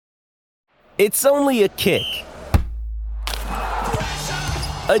It's only a kick,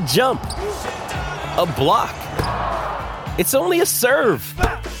 a jump, a block. It's only a serve.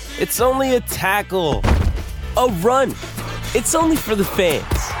 It's only a tackle, a run. It's only for the fans.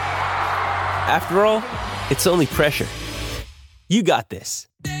 After all, it's only pressure. You got this.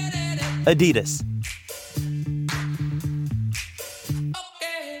 Adidas.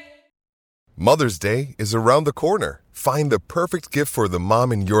 Mother's Day is around the corner. Find the perfect gift for the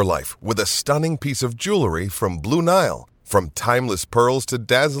mom in your life with a stunning piece of jewelry from Blue Nile. From timeless pearls to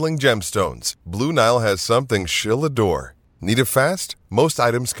dazzling gemstones, Blue Nile has something she'll adore. Need it fast? Most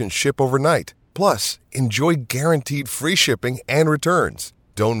items can ship overnight. Plus, enjoy guaranteed free shipping and returns.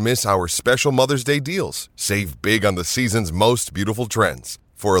 Don't miss our special Mother's Day deals. Save big on the season's most beautiful trends.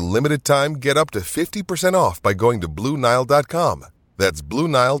 For a limited time, get up to 50% off by going to BlueNile.com. That's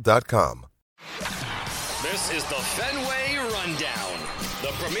BlueNile.com. This is the Fenway Rundown,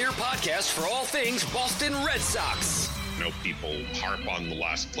 the premier podcast for all things Boston Red Sox. I know people harp on the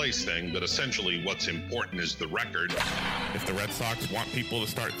last place thing, but essentially what's important is the record. If the Red Sox want people to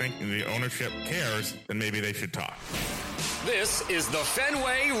start thinking the ownership cares, then maybe they should talk. This is the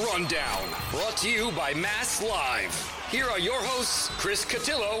Fenway Rundown, brought to you by Mass Live. Here are your hosts, Chris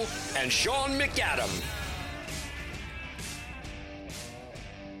Cotillo and Sean McAdam.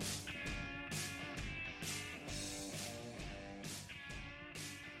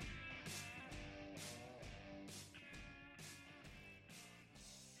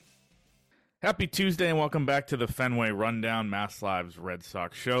 Happy Tuesday and welcome back to the Fenway Rundown, Mass Live's Red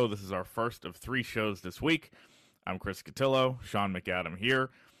Sox show. This is our first of 3 shows this week. I'm Chris Cotillo, Sean McAdam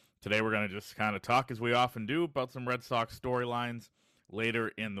here. Today we're going to just kind of talk, as we often do, about some Red Sox storylines.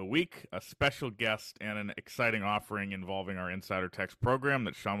 Later in the week, a special guest and an exciting offering involving our Insider Text program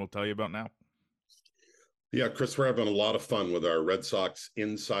that Sean will tell you about now. Yeah, Chris, we're having a lot of fun with our Red Sox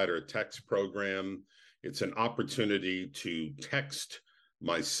Insider Text program. It's an opportunity to text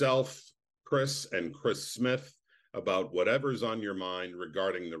myself, Chris, and Chris Smith about whatever's on your mind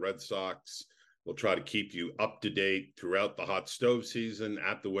regarding the Red Sox. We'll try to keep you up to date throughout the hot stove season,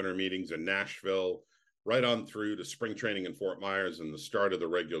 at the winter meetings in Nashville, right on through to spring training in Fort Myers and the start of the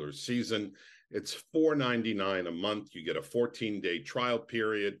regular season. It's $4.99 a month. You get a 14-day trial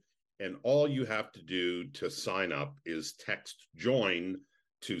period, and all you have to do to sign up is text JOIN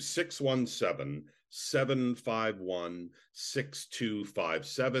to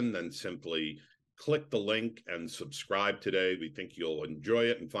 617-751-6257, then simply click the link and subscribe today. We think you'll enjoy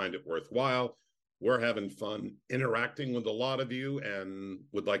it and find it worthwhile. We're having fun interacting with a lot of you and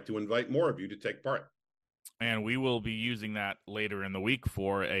would like to invite more of you to take part. And we will be using that later in the week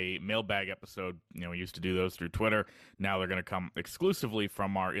for a mailbag episode. You know, we used to do those through Twitter. Now they're going to come exclusively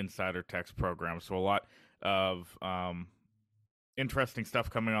from our Insider Text program. So a lot of interesting stuff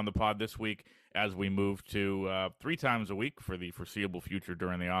coming on the pod this week as we move to 3 times a week for the foreseeable future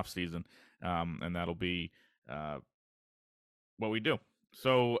during the off season. And that'll be what we do.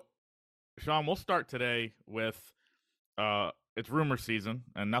 So, Sean, we'll start today with it's rumor season,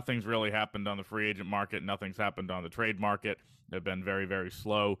 and nothing's really happened on the free agent market. Nothing's happened on the trade market. They've been very, very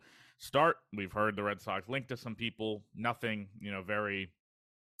slow start. We've heard the Red Sox linked to some people. Nothing, very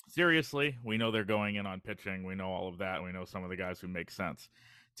seriously. We know they're going in on pitching. We know all of that. We know some of the guys who make sense.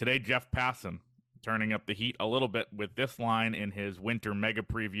 Today, Jeff Passan turning up the heat a little bit with this line in his winter mega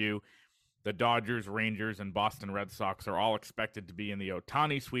preview. The Dodgers, Rangers, and Boston Red Sox are all expected to be in the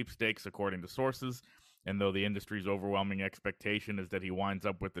Ohtani sweepstakes, according to sources. And though the industry's overwhelming expectation is that he winds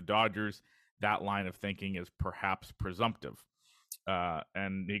up with the Dodgers, that line of thinking is perhaps presumptive.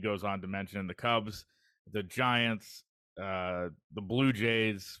 And he goes on to mention the Cubs, the Giants, the Blue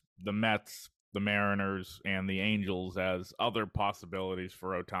Jays, the Mets, the Mariners, and the Angels as other possibilities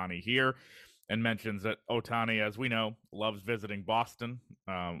for Ohtani here. And mentions that Ohtani, as we know, loves visiting Boston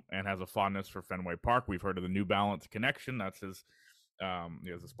and has a fondness for Fenway Park. We've heard of the New Balance connection. That's his,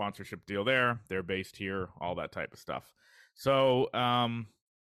 he has a sponsorship deal there. They're based here, all that type of stuff. So I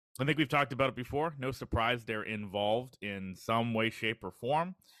think we've talked about it before. No surprise they're involved in some way, shape, or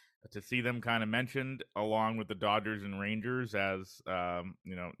form. To see them kind of mentioned along with the Dodgers and Rangers as,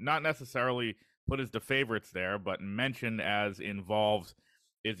 not necessarily put as the favorites there, but mentioned as involved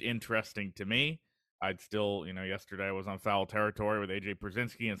is interesting to me. I'd still, yesterday I was on foul territory with AJ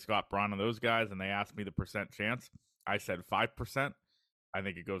Pierzynski and Scott Braun and those guys, and they asked me the percent chance. I said 5%. I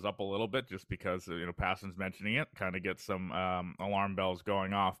think it goes up a little bit just because, Passan's mentioning it, kind of gets some alarm bells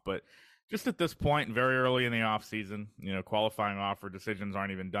going off. But just at this point, very early in the offseason, qualifying offer decisions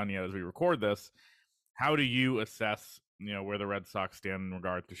aren't even done yet as we record this. How do you assess, where the Red Sox stand in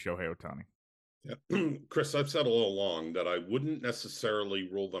regard to Shohei Ohtani? Yeah. Chris, I've said all along that I wouldn't necessarily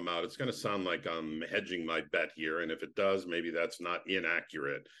rule them out. It's going to sound like I'm hedging my bet here, and if it does, maybe that's not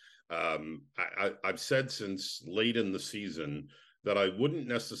inaccurate. I've said since late in the season that I wouldn't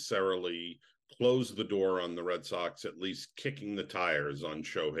necessarily close the door on the Red Sox, at least kicking the tires on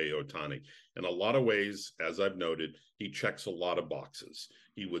Shohei Ohtani. In a lot of ways, as I've noted, he checks a lot of boxes.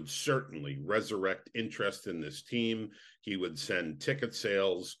 He would certainly resurrect interest in this team. He would send ticket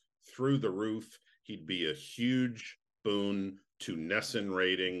sales through the roof. He'd be a huge boon to NESN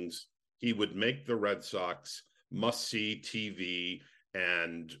ratings. He would make the Red Sox must-see TV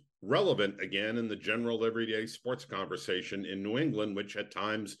and relevant again in the general everyday sports conversation in New England, which at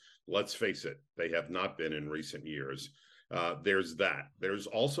times, let's face it, they have not been in recent years. There's that. There's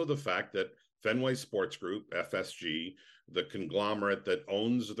also the fact that Fenway Sports Group, FSG, the conglomerate that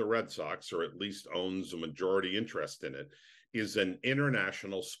owns the Red Sox, or at least owns a majority interest in it, is an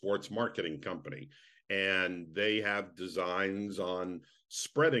international sports marketing company. And they have designs on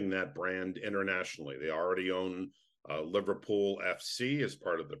spreading that brand internationally. They already own Liverpool FC as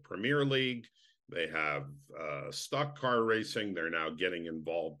part of the Premier League. They have stock car racing. They're now getting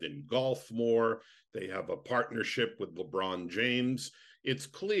involved in golf more. They have a partnership with LeBron James. It's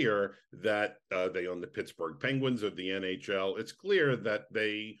clear that they own the Pittsburgh Penguins of the NHL. It's clear that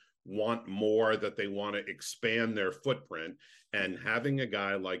they want more, that they want to expand their footprint. And having a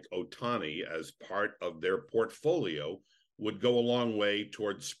guy like Ohtani as part of their portfolio would go a long way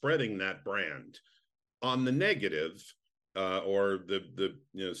towards spreading that brand. On the negative, or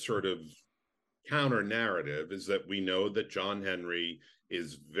the sort of counter narrative, is that we know that John Henry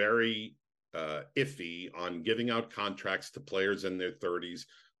is very iffy on giving out contracts to players in their 30s,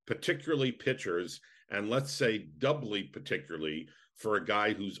 particularly pitchers, and let's say doubly particularly for a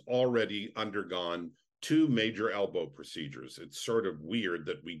guy who's already undergone 2 major elbow procedures. It's sort of weird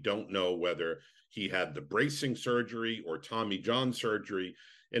that we don't know whether he had the bracing surgery or Tommy John surgery.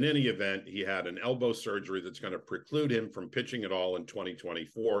 In any event, he had an elbow surgery that's going to preclude him from pitching at all in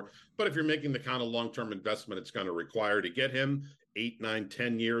 2024. But if you're making the kind of long-term investment it's going to require to get him 8, 9,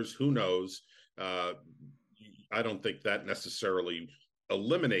 10 years, who knows? I don't think that necessarily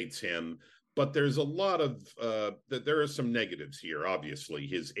eliminates him. But there's a lot of, there are some negatives here, obviously.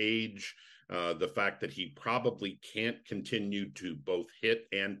 His age, the fact that he probably can't continue to both hit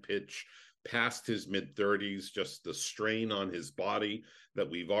and pitch past his mid-30s, just the strain on his body that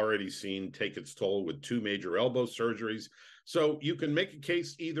we've already seen take its toll with 2 major elbow surgeries. So you can make a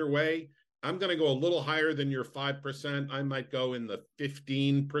case either way. I'm going to go a little higher than your 5%. I might go in the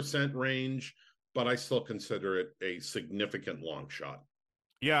 15% range, but I still consider it a significant long shot.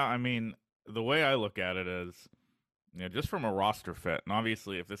 Yeah, I mean, the way I look at it is, just from a roster fit, and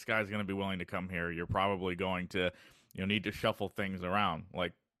obviously if this guy's going to be willing to come here, you're probably going to, need to shuffle things around.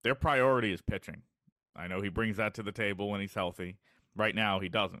 Like, their priority is pitching. I know he brings that to the table when he's healthy. Right now, he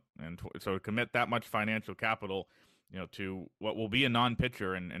doesn't. And so to commit that much financial capital, to what will be a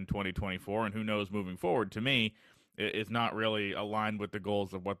non-pitcher in 2024, and who knows moving forward, to me, is not really aligned with the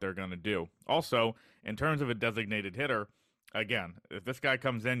goals of what they're going to do. Also, in terms of a designated hitter, again, if this guy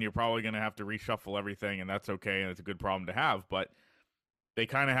comes in, you're probably going to have to reshuffle everything, and that's okay, and it's a good problem to have, but they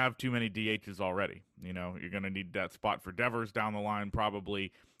kind of have too many DHs already. You're going to need that spot for Devers down the line,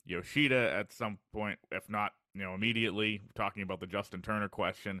 probably Yoshida at some point, if not, immediately. We're talking about the Justin Turner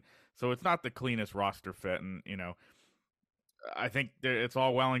question. So it's not the cleanest roster fit, and, I think it's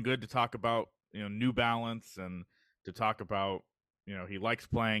all well and good to talk about, New Balance, and to talk about, he likes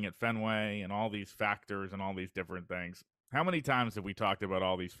playing at Fenway and all these factors and all these different things. How many times have we talked about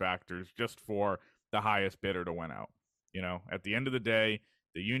all these factors just for the highest bidder to win out? At the end of the day,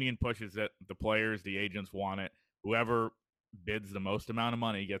 the union pushes it, the players, the agents want it. Whoever bids the most amount of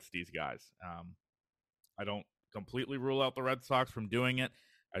money gets these guys. I don't completely rule out the Red Sox from doing it.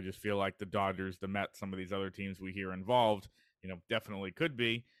 I just feel like the Dodgers, the Mets, some of these other teams we hear involved, definitely could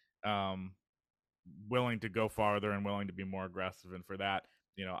be willing to go farther and willing to be more aggressive. And for that,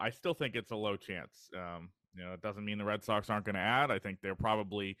 I still think it's a low chance. It doesn't mean the Red Sox aren't going to add. I think they're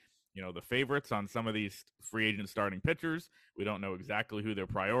probably, the favorites on some of these free agent starting pitchers. We don't know exactly who their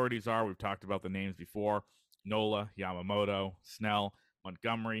priorities are. We've talked about the names before: Nola, Yamamoto, Snell,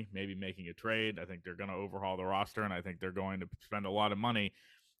 Montgomery, maybe making a trade. I think they're going to overhaul the roster, and I think they're going to spend a lot of money.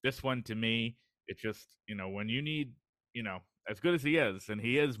 This one, to me, it's just, when you need, as good as he is, and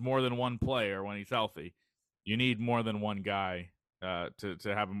he is more than one player when he's healthy, you need more than one guy to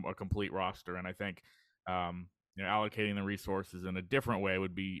have a complete roster. And I think, allocating the resources in a different way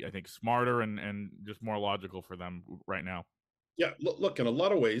would be, I think, smarter and just more logical for them right now. Yeah, look, in a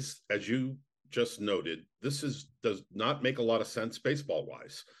lot of ways, as you just noted, this does not make a lot of sense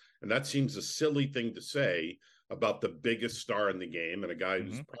baseball-wise. And that seems a silly thing to say about the biggest star in the game and a guy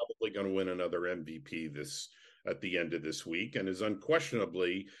who's probably going to win another MVP at the end of this week and is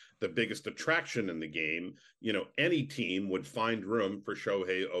unquestionably the biggest attraction in the game. Any team would find room for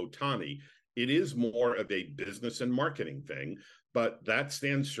Shohei Ohtani. It is more of a business and marketing thing, but that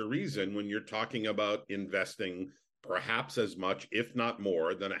stands to reason when you're talking about investing perhaps as much, if not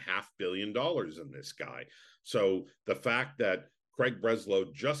more, than $500 million in this guy. So the fact that Craig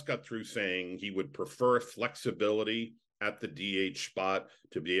Breslow just got through saying he would prefer flexibility at the DH spot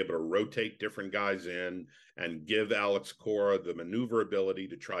to be able to rotate different guys in and give Alex Cora the maneuverability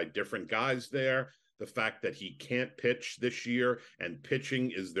to try different guys there. The fact that he can't pitch this year and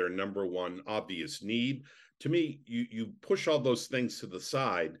pitching is their number one obvious need. To me, you push all those things to the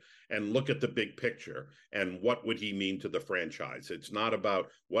side and look at the big picture and what would he mean to the franchise. It's not about,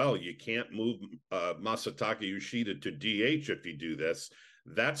 well, you can't move Masataka Yoshida to DH if you do this.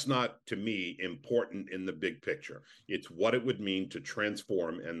 That's not, to me, important in the big picture. It's what it would mean to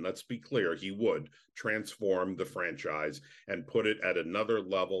transform, and let's be clear, he would transform the franchise and put it at another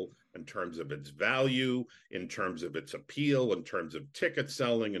level in terms of its value, in terms of its appeal, in terms of ticket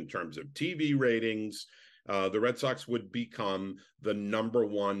selling, in terms of TV ratings. The Red Sox would become the number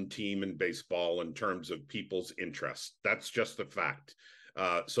one team in baseball in terms of people's interest. That's just a fact.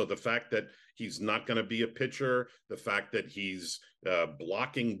 So the fact that he's not going to be a pitcher, the fact that he's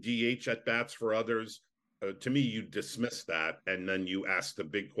blocking DH at bats for others, to me, you dismiss that. And then you ask the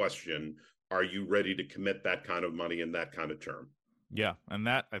big question, are you ready to commit that kind of money in that kind of term? Yeah, and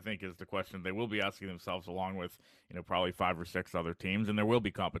that, I think, is the question they will be asking themselves along with, probably 5 or 6 other teams, and there will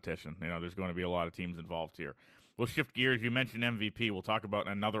be competition. There's going to be a lot of teams involved here. We'll shift gears. You mentioned MVP. We'll talk about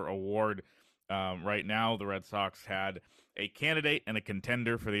another award. Right now, the Red Sox had a candidate and a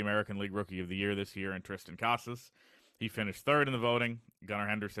contender for the American League Rookie of the Year this year in Tristan Casas. He finished third in the voting. Gunnar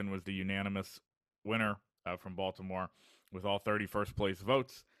Henderson was the unanimous winner from Baltimore with all 30 first-place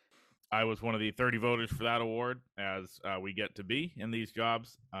votes. I was one of the 30 voters for that award, as we get to be in these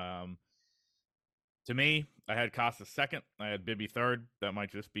jobs. To me, I had Casas second. I had Bibby third. That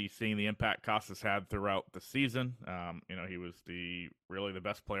might just be seeing the impact Casas had throughout the season. He was really the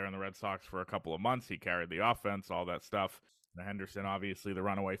best player in the Red Sox for a couple of months. He carried the offense, all that stuff. Now, Henderson, obviously the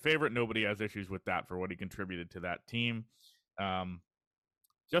runaway favorite. Nobody has issues with that for what he contributed to that team.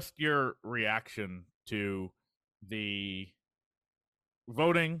 Just your reaction to the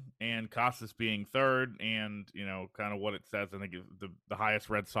voting and Casas being third and, kind of what it says. I think the highest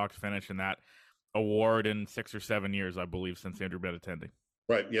Red Sox finish in that award in 6 or 7 years, I believe, since Andrew Benintendi.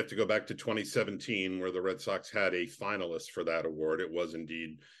 Right. You have to go back to 2017 where the Red Sox had a finalist for that award. It was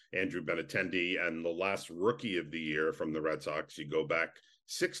indeed Andrew Benintendi, and the last Rookie of the Year from the Red Sox, you go back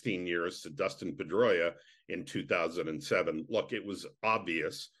 16 years to Dustin Pedroia in 2007. Look, it was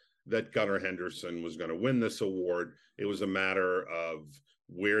obvious that Gunnar Henderson was going to win this award. It was a matter of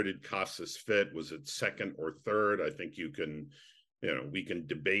where did Casas fit? Was it second or third? I think we can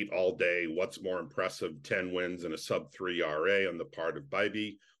debate all day what's more impressive, 10 wins and a sub-3 RA on the part of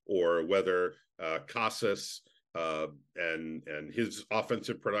Bibby, or whether Casas and his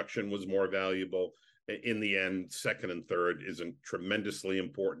offensive production was more valuable. In the end, second and third isn't tremendously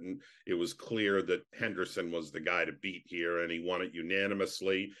important. It was clear that Henderson was the guy to beat here, and he won it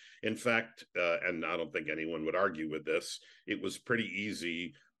unanimously. In fact, and I don't think anyone would argue with this, it was pretty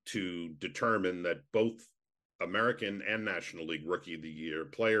easy to determine that both American and National League Rookie of the Year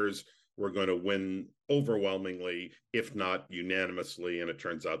players were going to win overwhelmingly, if not unanimously, and it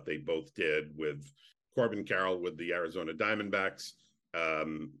turns out they both did, with Corbin Carroll with the Arizona Diamondbacks,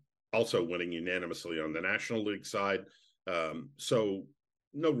 also winning unanimously on the National League side. So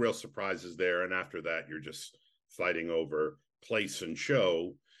no real surprises there. And after that, you're just fighting over place and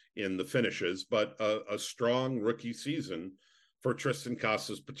show in the finishes. But a strong rookie season for Tristan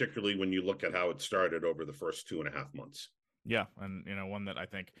Casas, particularly when you look at how it started over the first 2.5 months. Yeah, and one that I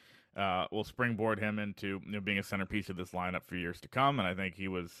think will springboard him into being a centerpiece of this lineup for years to come. And I think he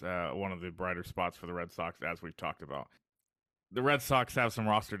was one of the brighter spots for the Red Sox, as we've talked about. The Red Sox have some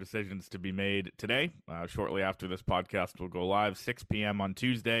roster decisions to be made today. Shortly after this podcast will go live, 6 p.m. on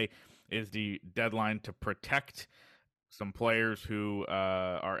Tuesday is the deadline to protect some players who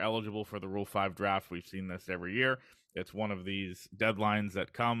are eligible for the Rule 5 draft. We've seen this every year. It's one of these deadlines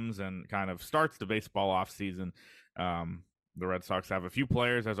that comes and kind of starts the baseball offseason. The Red Sox have a few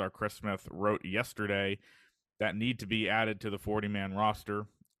players, as our Chris Smith wrote yesterday, that need to be added to the 40-man roster.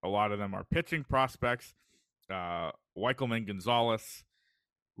 A lot of them are pitching prospects. Wikelman Gonzalez,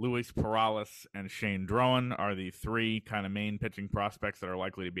 Luis Perales, and Shane Drowan are the 3 kind of main pitching prospects that are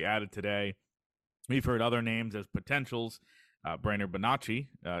likely to be added today. We've heard other names as potentials Brainer Bonacci,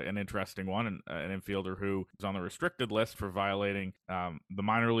 an interesting one, an infielder who is on the restricted list for violating the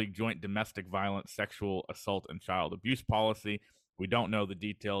minor league joint domestic violence, sexual assault, and child abuse policy. We don't know the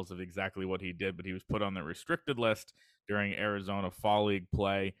details of exactly what he did, but he was put on the restricted list during Arizona Fall League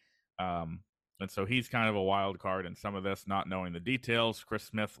play. And so he's kind of a wild card in some of this, not knowing the details. Chris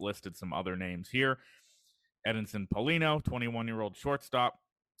Smith listed some other names here. Edinson Paulino, 21-year-old shortstop.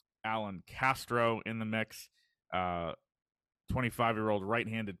 Alan Castro in the mix. 25-year-old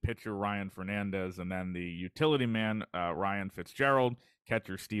right-handed pitcher Ryan Fernandez, and then the utility man Ryan Fitzgerald,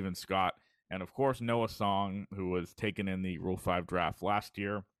 catcher Steven Scott, and of course Noah Song, who was taken in the Rule 5 draft last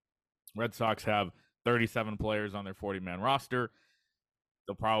year. Red Sox have 37 players on their 40-man roster.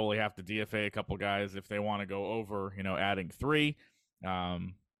 They'll probably have to DFA a couple guys if they want to go over, adding 3.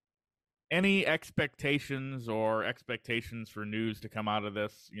 Any expectations for news to come out of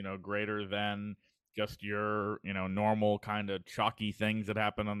this, greater than just your, normal kind of chalky things that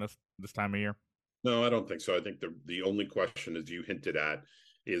happen on this time of year? No, I don't think so. I think the only question, as you hinted at,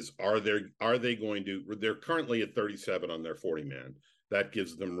 is are they going to? They're currently at 37 on their 40-man. That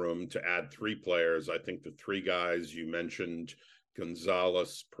gives them room to add 3 players. I think the 3 guys you mentioned,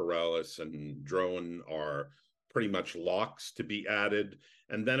 Gonzalez, Perales, and Drowan, are pretty much locks to be added.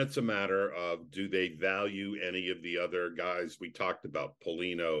 And then it's a matter of, do they value any of the other guys we talked about,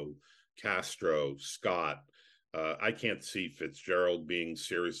 Paulino, Castro, Scott? I can't see Fitzgerald being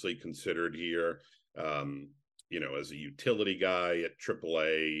seriously considered here, as a utility guy at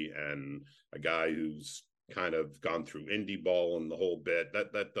AAA and a guy who's kind of gone through indie ball and the whole bit.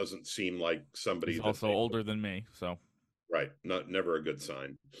 That doesn't seem like somebody. He's also older than me, so right, never a good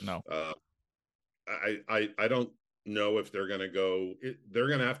sign. No, I don't know if they're going to go. They're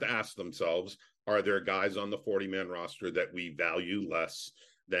going to have to ask themselves: are there guys on the 40-man roster that we value less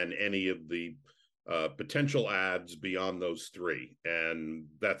than any of the potential ads beyond those 3? And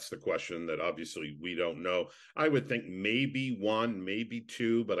that's the question that obviously we don't know. I would think maybe 1, maybe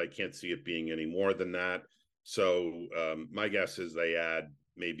 2, but I can't see it being any more than that. So my guess is they add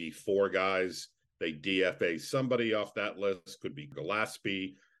maybe 4 guys. They DFA somebody off that list. Could be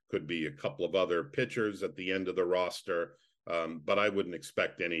Gillespie, could be a couple of other pitchers at the end of the roster. But I wouldn't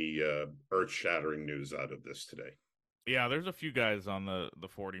expect any earth-shattering news out of this today. Yeah, there's a few guys on the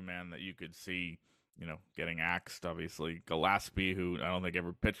 40-man that you could see, getting axed. Obviously, Gillespie, who I don't think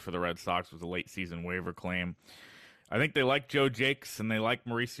ever pitched for the Red Sox, was a late season waiver claim. I think they like Joe Jakes and they like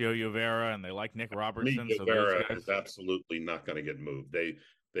Mauricio Llovera and they like Nick Robertson. Llovera is absolutely not going to get moved.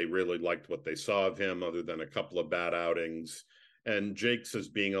 They really liked what they saw of him, other than a couple of bad outings. And Jakes as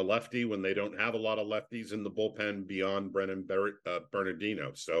being a lefty when they don't have a lot of lefties in the bullpen beyond Brennan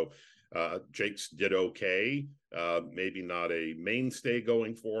Bernardino. So Jakes did okay. Maybe not a mainstay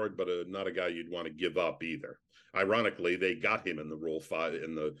going forward, but not a guy you'd want to give up either. Ironically, they got him in the Rule 5,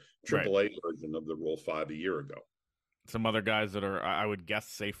 in the AAA version of the Rule 5 a year ago. Some other guys that are, I would guess,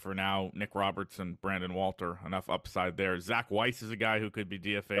 safe for now: Nick Robertson, Brandon Walter, enough upside there. Zach Weiss is a guy who could be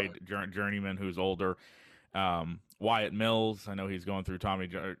DFA'd, journeyman who's older. Wyatt Mills, I know he's going through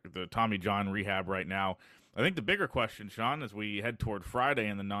the Tommy John rehab right now. I think the bigger question, Sean, as we head toward Friday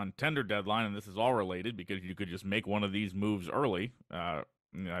and the non-tender deadline, and this is all related because you could just make one of these moves early, I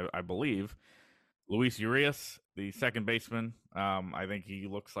believe. Luis Urias, the second baseman, I think he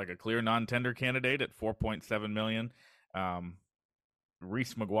looks like a clear non-tender candidate at $4.7 million.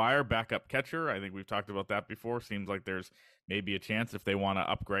 Reese McGuire, backup catcher, I think we've talked about that before. Seems like there's maybe a chance if they want to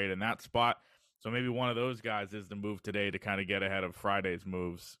upgrade in that spot. So maybe one of those guys is the move today to kind of get ahead of Friday's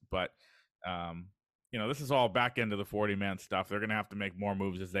moves. But, this is all back into the 40-man stuff. They're going to have to make more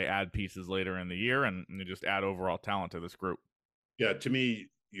moves as they add pieces later in the year and just add overall talent to this group. Yeah, to me,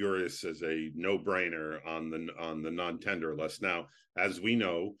 Urias is a no-brainer on the non-tender list. Now, as we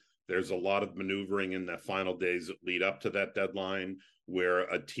know, there's a lot of maneuvering in the final days that lead up to that deadline where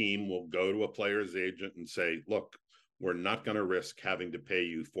a team will go to a player's agent and say, look, we're not going to risk having to pay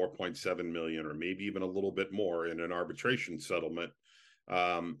you $4.7 million or maybe even a little bit more in an arbitration settlement.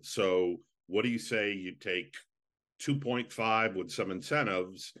 So what do you say you take 2.5 with some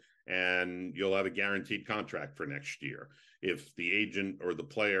incentives and you'll have a guaranteed contract for next year? If the agent or the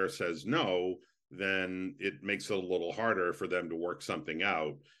player says no, then it makes it a little harder for them to work something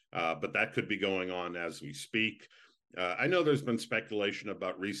out. But that could be going on as we speak. I know there's been speculation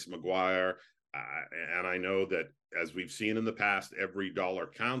about Reese McGuire, and I know that, as we've seen in the past, every dollar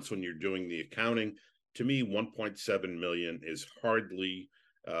counts when you're doing the accounting. To me, $1.7 million is hardly,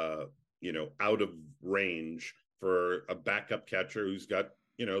 out of range for a backup catcher who's got,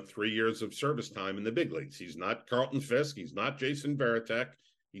 3 years of service time in the big leagues. He's not Carlton Fisk. He's not Jason Varitek.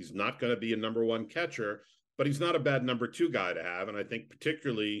 He's not going to be a number one catcher, but he's not a bad number 2 guy to have. And I think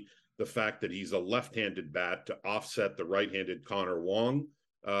particularly the fact that he's a left-handed bat to offset the right-handed Connor Wong,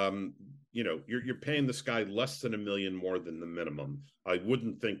 you're paying this guy less than $1 million more than the minimum. I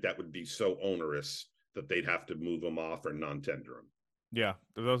wouldn't think that would be so onerous that they'd have to move him off or non-tender him. Yeah,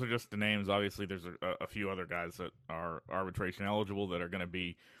 those are just the names. Obviously, there's a few other guys that are arbitration eligible that are going to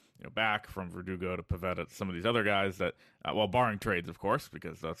be back, from Verdugo to Pivetta, some of these other guys that, barring trades, of course,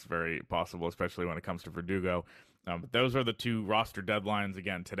 because that's very possible, especially when it comes to Verdugo. But those are the 2 roster deadlines.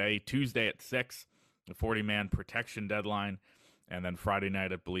 Again, today, Tuesday at 6, the 40-man protection deadline, and then Friday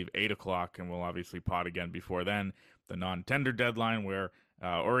night, I believe, 8 o'clock, and we'll obviously pod again before then, the non-tender deadline, where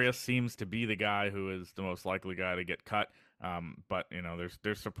Urias seems to be the guy who is the most likely guy to get cut. But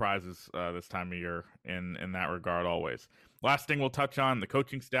there's surprises this time of year in that regard always. Last thing we'll touch on, the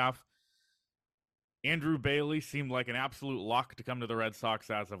coaching staff. Andrew Bailey seemed like an absolute lock to come to the Red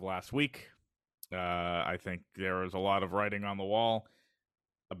Sox as of last week. I think there was a lot of writing on the wall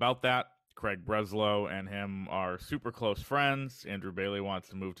about that. Craig Breslow and him are super close friends. Andrew Bailey wants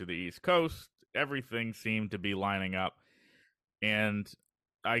to move to the East Coast. Everything seemed to be lining up. And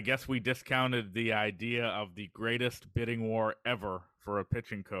I guess we discounted the idea of the greatest bidding war ever for a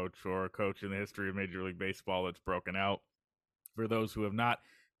pitching coach, or a coach in the history of Major League Baseball that's broken out. For those who have not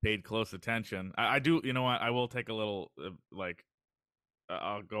paid close attention, I do, you know what, I will take a little,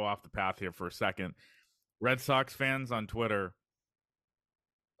 I'll go off the path here for a second. Red Sox fans on Twitter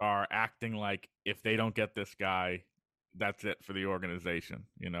are acting like if they don't get this guy, that's it for the organization.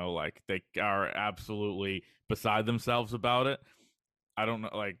 Like they are absolutely beside themselves about it. I don't know.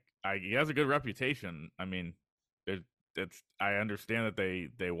 Like, he has a good reputation. I mean, I understand that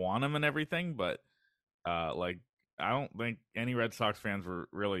they want him and everything, but I don't think any Red Sox fans were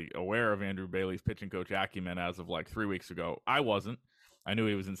really aware of Andrew Bailey's pitching coach acumen as of like 3 weeks ago. I wasn't. I knew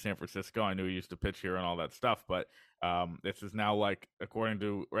he was in San Francisco. I knew he used to pitch here and all that stuff. But this is now, like, according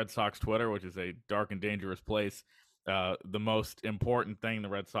to Red Sox Twitter, which is a dark and dangerous place, the most important thing the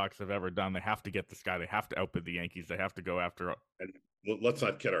Red Sox have ever done. They have to get this guy. They have to outbid the Yankees. They have to go after. And let's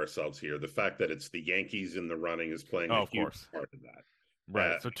not kid ourselves here. The fact that it's the Yankees in the running is playing a huge part of that.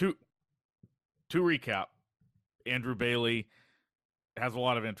 Right. So to recap, Andrew Bailey has a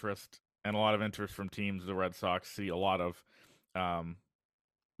lot of interest, and a lot of interest from teams the Red Sox see a lot of.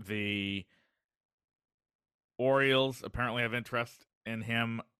 The Orioles apparently have interest in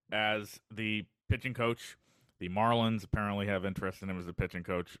him as the pitching coach. The Marlins apparently have interest in him as a pitching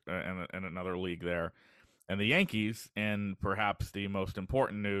coach in another league there. And the Yankees, in perhaps the most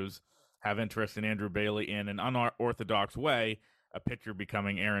important news, have interest in Andrew Bailey in an unorthodox way, a pitcher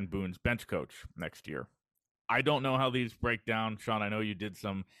becoming Aaron Boone's bench coach next year. I don't know how these break down. Sean, I know you did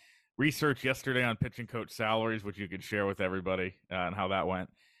some research yesterday on pitching coach salaries, which you could share with everybody and how that went.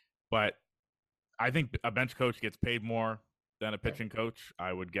 But I think a bench coach gets paid more than a pitching coach.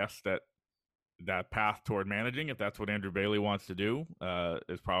 I would guess that path toward managing, if that's what Andrew Bailey wants to do,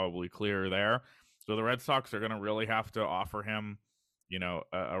 is probably clear there. So the Red Sox are going to really have to offer him,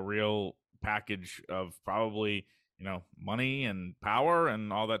 a real package of probably, money and power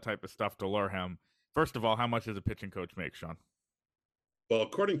and all that type of stuff to lure him. First of all, how much does a pitching coach make, Sean? Well,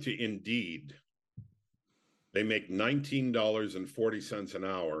 according to Indeed, they make $19.40 an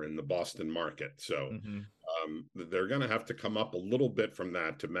hour in the Boston market. So they're going to have to come up a little bit from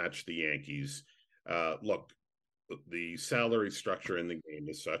that to match the Yankees. Look, the salary structure in the game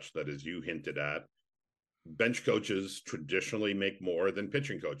is such that, as you hinted at, bench coaches traditionally make more than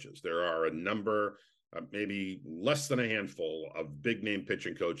pitching coaches. There are a number, maybe less than a handful of big-name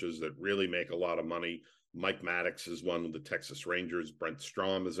pitching coaches that really make a lot of money. Mike Maddox is one with the Texas Rangers. Brent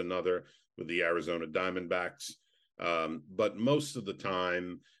Strom is another with the Arizona Diamondbacks. But most of the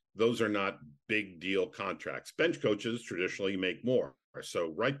time, those are not big deal contracts. Bench coaches traditionally make more.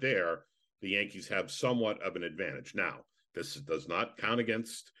 So right there, the Yankees have somewhat of an advantage. Now, this does not count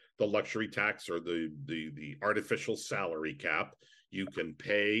against the luxury tax or the artificial salary cap. You can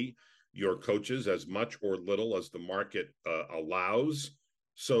pay your coaches as much or little as the market allows.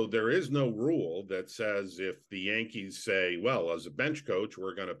 So there is no rule that says if the Yankees say, well, as a bench coach,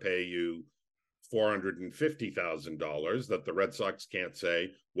 we're going to pay you $450,000, that the Red Sox can't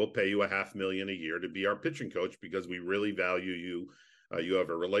say, we'll pay you $500,000 a year to be our pitching coach because we really value you. You have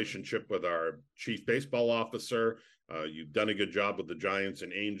a relationship with our chief baseball officer. You've done a good job with the Giants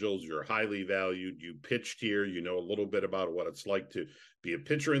and Angels. You're highly valued. You pitched here. You know a little bit about what it's like to be a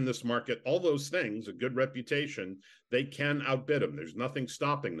pitcher in this market. All those things, a good reputation, they can outbid them. There's nothing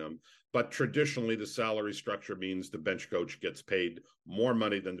stopping them. But traditionally, the salary structure means the bench coach gets paid more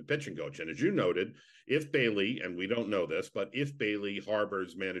money than the pitching coach. And as you noted, if Bailey, and we don't know this, but if Bailey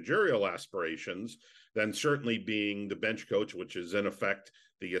harbors managerial aspirations, then certainly being the bench coach, which is in effect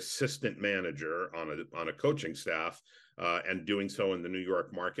the assistant manager on a coaching staff, and doing so in the New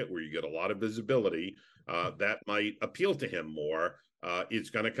York market where you get a lot of visibility, that might appeal to him more. It's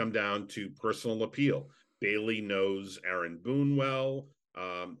going to come down to personal appeal. Bailey knows Aaron Boone well,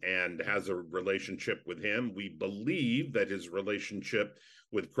 and has a relationship with him. We believe that his relationship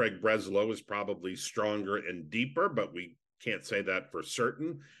with Craig Breslow is probably stronger and deeper, but we can't say that for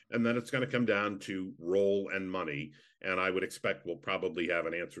certain. And then it's going to come down to role and money. And I would expect we'll probably have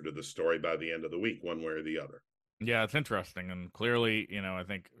an answer to the story by the end of the week, one way or the other. Yeah, it's interesting. And clearly, I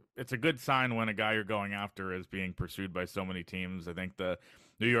think it's a good sign when a guy you're going after is being pursued by so many teams. I think the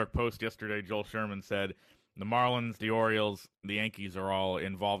New York Post yesterday, Joel Sherman said, the Marlins, the Orioles, the Yankees are all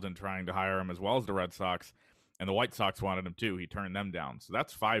involved in trying to hire him, as well as the Red Sox, and the White Sox wanted him too. He turned them down. So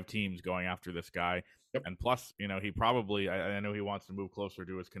that's 5 teams going after this guy. Yep. And plus, he probably, I know he wants to move closer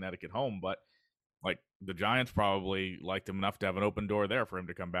to his Connecticut home, but like the Giants probably liked him enough to have an open door there for him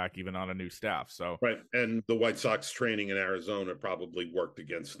to come back, even on a new staff. So right, and the White Sox training in Arizona probably worked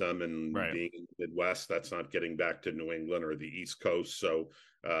against them, and being in the Midwest, that's not getting back to New England or the East Coast. So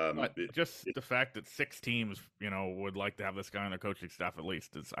the fact that 6 teams, would like to have this guy on their coaching staff at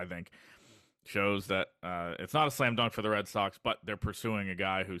least is, I think, shows that it's not a slam dunk for the Red Sox, but they're pursuing a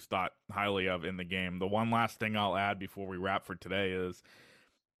guy who's thought highly of in the game. The one last thing I'll add before we wrap for today is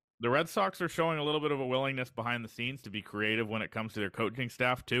the Red Sox are showing a little bit of a willingness behind the scenes to be creative when it comes to their coaching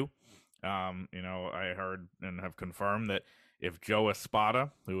staff too. I heard and have confirmed that if Joe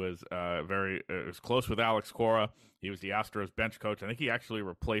Espada, who is is close with Alex Cora, he was the Astros bench coach. I think he actually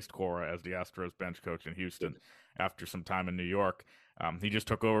replaced Cora as the Astros bench coach in Houston after some time in New York. He just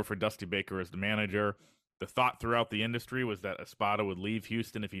took over for Dusty Baker as the manager. The thought throughout the industry was that Espada would leave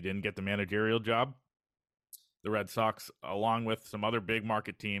Houston if he didn't get the managerial job. The Red Sox, along with some other big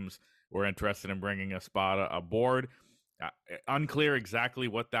market teams, were interested in bringing Espada aboard. Unclear exactly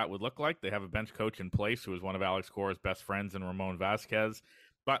what that would look like. They have a bench coach in place who is one of Alex Cora's best friends in Ramon Vasquez.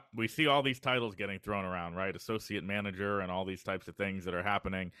 But we see all these titles getting thrown around, right? Associate manager and all these types of things that are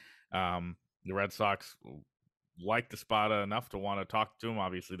happening. The Red Sox liked Espada enough to want to talk to him.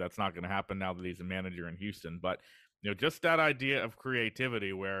 Obviously, that's not going to happen now that he's a manager in Houston. But just that idea of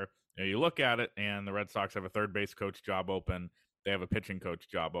creativity where you look at it and the Red Sox have a third base coach job open. They have a pitching coach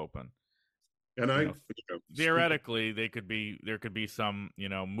job open. And theoretically, there could be some,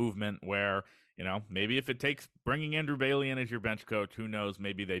 movement where, maybe if it takes bringing Andrew Bailey in as your bench coach, who knows,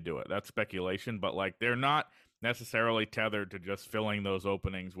 maybe they do it. That's speculation, but like they're not necessarily tethered to just filling those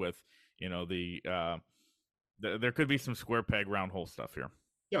openings with, there could be some square peg round hole stuff here.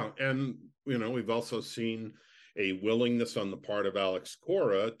 Yeah, and we've also seen a willingness on the part of Alex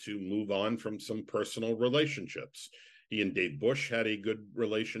Cora to move on from some personal relationships. He and Dave Bush had a good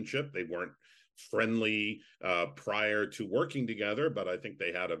relationship. They weren't friendly prior to working together, but I think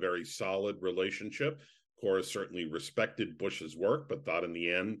they had a very solid relationship. Cora certainly respected Bush's work, but thought in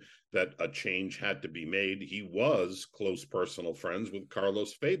the end that a change had to be made. He was close personal friends with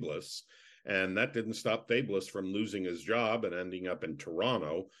Carlos Fablis, and that didn't stop Fablis from losing his job and ending up in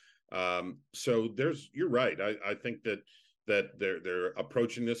Toronto. So you're right. I think that they're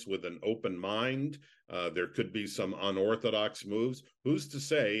approaching this with an open mind. There could be some unorthodox moves. Who's to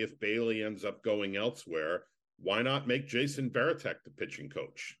say if Bailey ends up going elsewhere, why not make Jason Varitek the pitching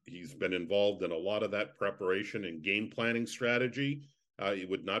coach? He's been involved in a lot of that preparation and game planning strategy. It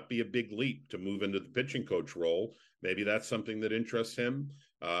would not be a big leap to move into the pitching coach role. Maybe that's something that interests him.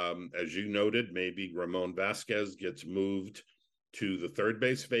 As you noted, maybe Ramon Vasquez gets moved to the third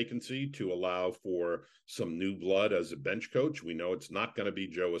base vacancy to allow for some new blood as a bench coach. We know it's not going to be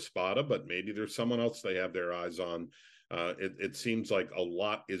Joe Espada, but maybe there's someone else they have their eyes on. It seems like a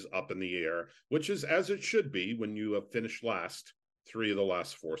lot is up in the air, which is as it should be when you have finished last 3 of the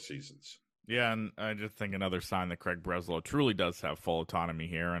last 4 seasons. Yeah, and I just think another sign that Craig Breslow truly does have full autonomy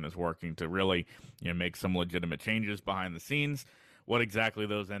here and is working to really make some legitimate changes behind the scenes. What exactly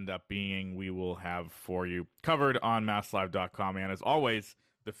those end up being, we will have for you covered on MassLive.com. And as always,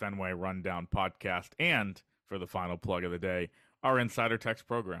 the Fenway Rundown podcast. And for the final plug of the day, our Insider Text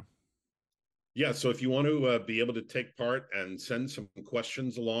program. Yeah, so if you want to be able to take part and send some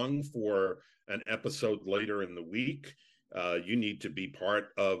questions along for an episode later in the week, you need to be part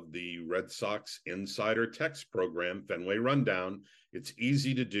of the Red Sox Insider Text program, Fenway Rundown. It's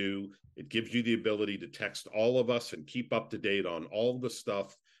easy to do. It gives you the ability to text all of us and keep up to date on all the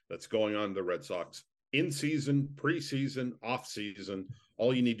stuff that's going on in the Red Sox in season, preseason, off season,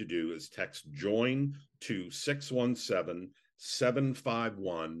 All you need to do is text JOIN to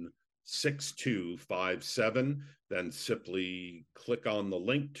 617-751-6257. Then simply click on the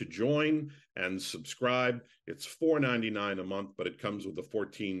link to join and subscribe. It's $4.99 a month, but it comes with a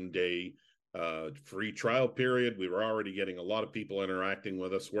 14-day free trial period. We were already getting a lot of people interacting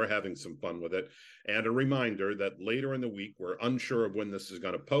with us. We're having some fun with it. And a reminder that later in the week, we're unsure of when this is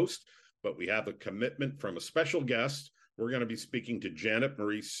going to post, but we have a commitment from a special guest. We're going to be speaking to Janet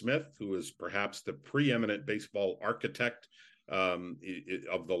Marie Smith, who is perhaps the preeminent baseball architect of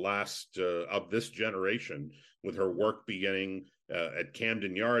this generation, with her work beginning at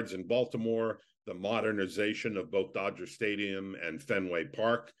Camden Yards in Baltimore, the modernization of both Dodger Stadium and Fenway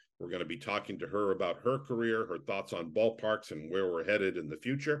Park. We're going to be talking to her about her career, her thoughts on ballparks, and where we're headed in the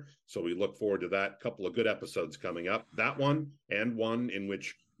future. So we look forward to that. Couple of good episodes coming up. That one, and one in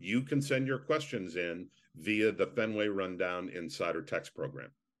which you can send your questions in via the Fenway Rundown Insider Text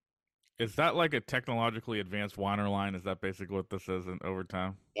program. Is that like a technologically advanced Weiner line? Is that basically what this is in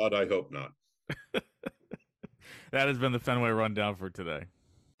overtime? But I hope not. That has been the Fenway Rundown for today.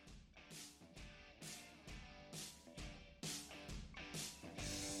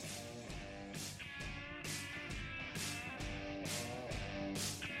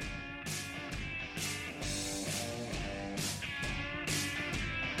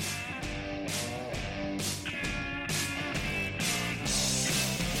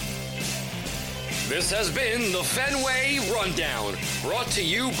 This has been the Fenway Rundown, brought to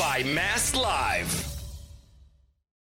you by Mass Live.